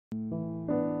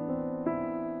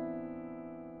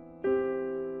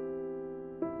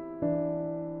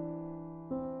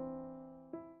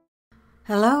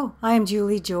Hello, I am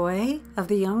Julie Joy of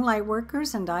the Young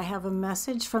Lightworkers, and I have a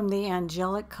message from the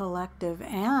Angelic Collective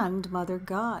and Mother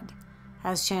God,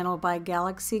 as channeled by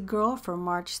galaxygirl for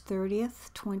March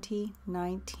 30th,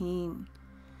 2019.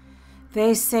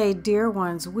 They say, dear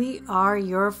ones, we are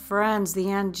your friends,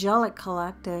 the Angelic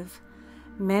Collective.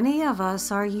 Many of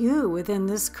us are you within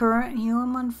this current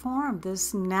human form,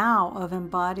 this now of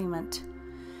embodiment.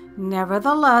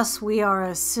 Nevertheless, we are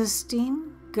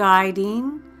assisting,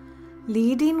 guiding,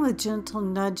 leading with gentle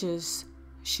nudges,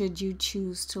 should you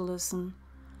choose to listen.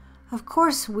 Of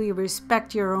course, we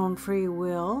respect your own free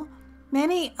will.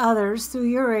 Many others through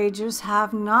your ages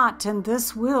have not, and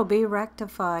this will be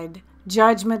rectified.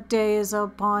 Judgment Day is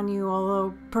upon you,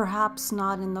 although perhaps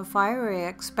not in the fiery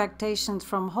expectations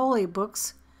from holy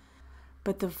books,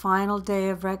 but the final day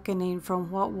of reckoning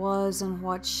from what was and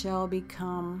what shall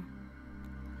become.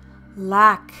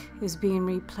 Lack is being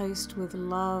replaced with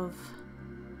love.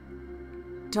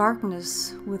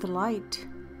 Darkness with light,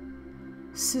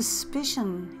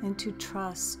 suspicion into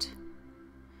trust,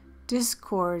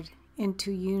 discord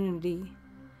into unity,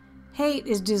 hate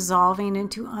is dissolving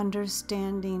into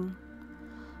understanding,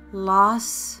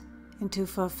 loss into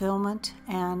fulfillment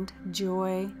and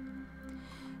joy.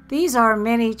 These are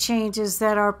many changes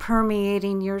that are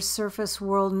permeating your surface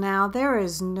world now. There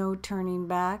is no turning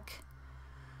back.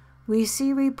 We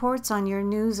see reports on your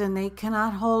news, and they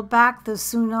cannot hold back the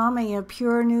tsunami of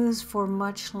pure news for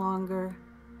much longer.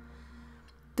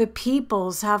 The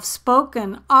peoples have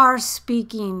spoken, are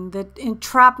speaking. The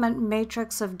entrapment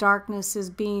matrix of darkness is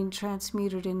being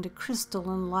transmuted into crystal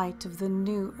and light of the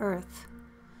new earth.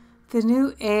 The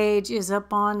new age is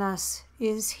upon us,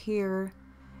 is here,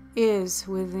 is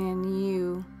within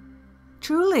you.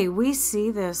 Truly, we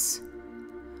see this.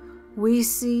 We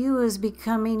see you as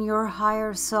becoming your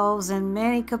higher selves in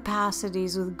many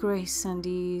capacities with grace and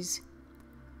ease.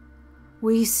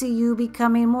 We see you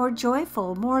becoming more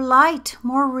joyful, more light,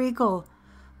 more regal,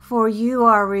 for you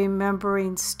are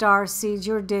remembering starseeds,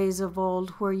 your days of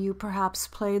old, where you perhaps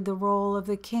played the role of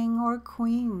the king or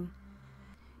queen.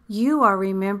 You are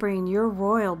remembering your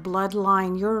royal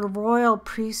bloodline, your royal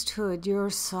priesthood, your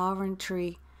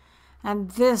sovereignty.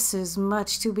 And this is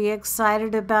much to be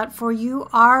excited about, for you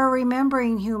are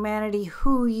remembering humanity,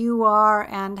 who you are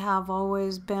and have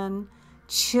always been,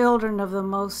 children of the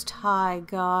Most High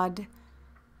God,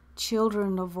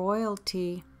 children of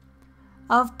royalty,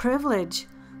 of privilege,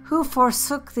 who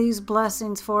forsook these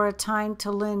blessings for a time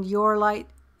to lend your light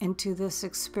into this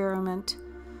experiment,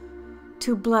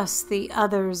 to bless the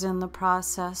others in the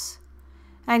process.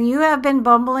 And you have been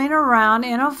bumbling around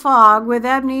in a fog with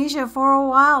amnesia for a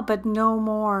while, but no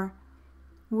more.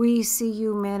 We see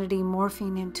humanity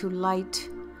morphing into light,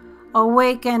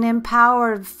 awake and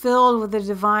empowered, filled with the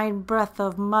divine breath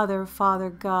of Mother,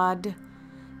 Father God,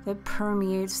 that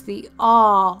permeates the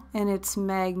all in its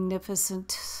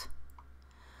magnificence.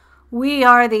 We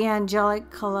are the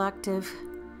Angelic Collective.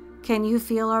 Can you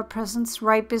feel our presence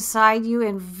right beside you,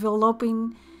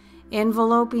 enveloping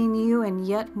you in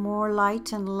yet more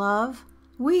light and love?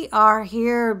 We are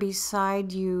here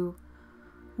beside you,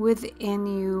 within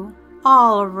you,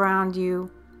 all around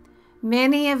you.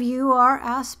 Many of you are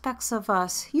aspects of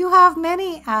us. You have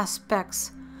many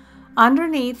aspects.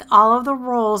 Underneath all of the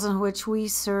roles in which we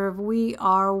serve, we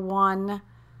are one.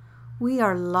 We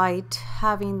are light,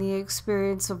 having the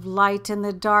experience of light in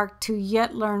the dark to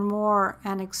yet learn more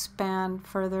and expand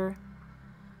further.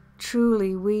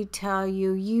 Truly, we tell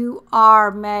you, you are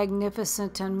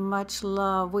magnificent, and much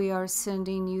love we are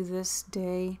sending you this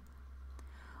day.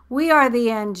 We are the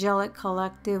Angelic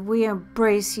Collective. We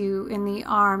embrace you in the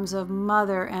arms of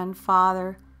Mother and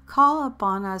Father. Call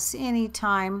upon us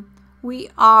anytime. We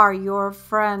are your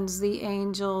friends, the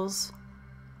angels.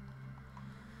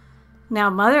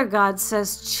 Now, Mother God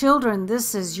says, children,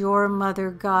 this is your Mother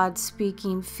God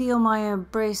speaking. Feel my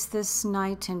embrace this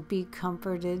night and be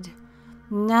comforted.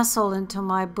 Nestle into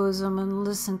my bosom and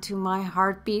listen to my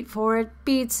heartbeat, for it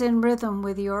beats in rhythm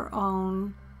with your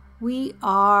own. We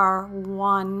are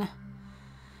one.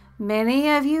 Many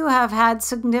of you have had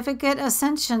significant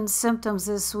ascension symptoms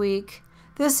this week.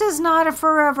 This is not a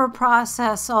forever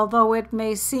process, although it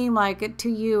may seem like it to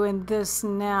you in this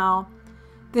now,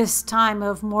 this time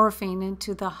of morphing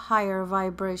into the higher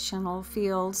vibrational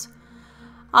fields.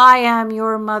 I am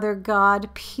your Mother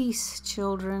God. Peace,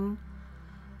 children.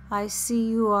 I see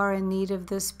you are in need of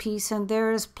this peace, and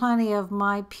there is plenty of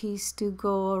my peace to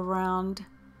go around.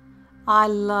 I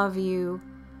love you.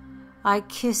 I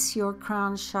kiss your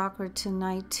crown chakra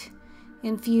tonight,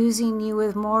 infusing you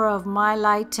with more of my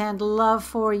light and love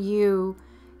for you.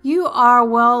 You are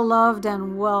well loved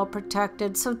and well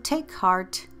protected, so take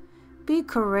heart. Be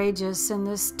courageous in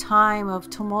this time of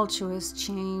tumultuous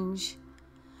change.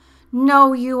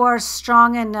 Know you are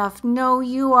strong enough. Know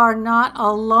you are not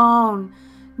alone.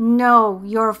 Know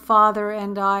your Father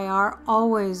and I are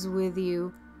always with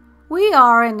you. We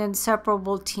are an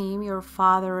inseparable team, your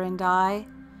Father and I.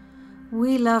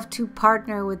 We love to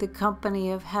partner with the company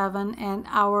of heaven and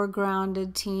our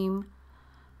grounded team.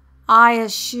 I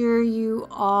assure you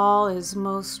all is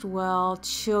most well,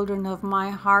 children of my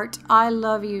heart. I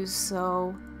love you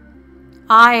so.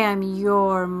 I am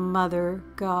your Mother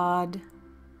God.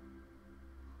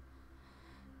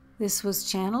 This was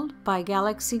channeled by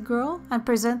Galaxy Girl and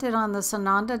presented on the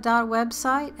Sananda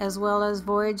website as well as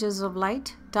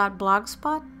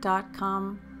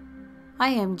voyagesoflight.blogspot.com. I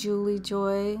am Julie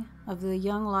Joy of the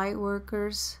Young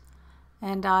Lightworkers,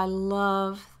 and I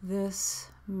love this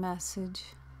message.